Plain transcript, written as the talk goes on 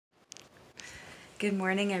Good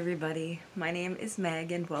morning everybody. My name is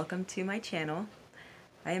Meg and welcome to my channel.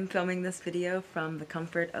 I am filming this video from the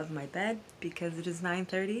comfort of my bed because it is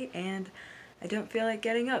 9:30 and I don't feel like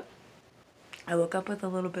getting up. I woke up with a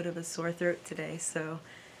little bit of a sore throat today, so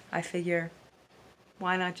I figure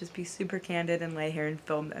why not just be super candid and lay here and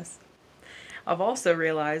film this. I've also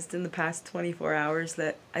realized in the past 24 hours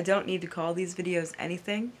that I don't need to call these videos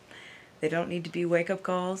anything. They don't need to be wake-up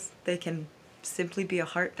calls. They can simply be a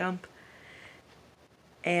heart dump.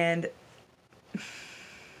 And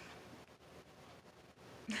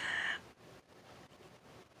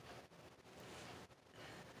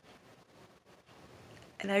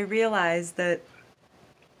I realized that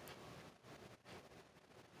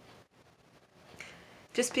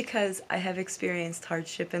just because I have experienced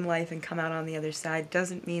hardship in life and come out on the other side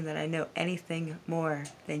doesn't mean that I know anything more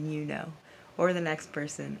than you know, or the next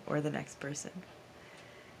person, or the next person.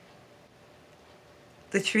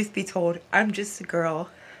 The truth be told, I'm just a girl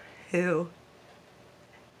who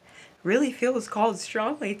really feels called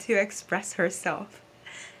strongly to express herself.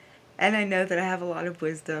 And I know that I have a lot of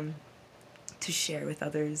wisdom to share with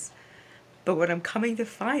others. But what I'm coming to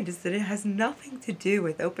find is that it has nothing to do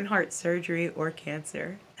with open heart surgery or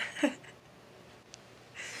cancer.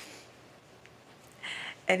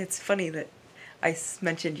 And it's funny that I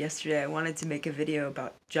mentioned yesterday I wanted to make a video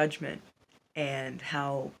about judgment and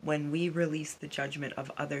how when we release the judgment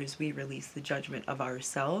of others, we release the judgment of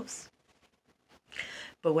ourselves.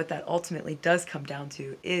 But what that ultimately does come down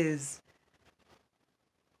to is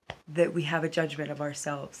that we have a judgment of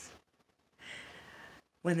ourselves.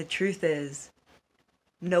 When the truth is,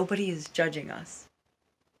 nobody is judging us.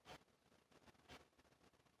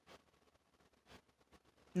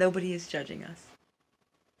 Nobody is judging us.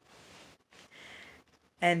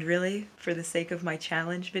 And really, for the sake of my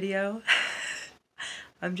challenge video,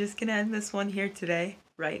 I'm just gonna end this one here today,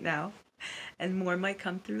 right now. And more might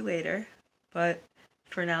come through later, but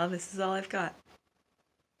for now, this is all I've got.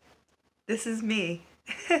 This is me.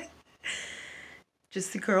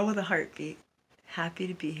 Just a girl with a heartbeat. Happy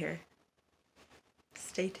to be here.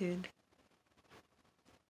 Stay tuned.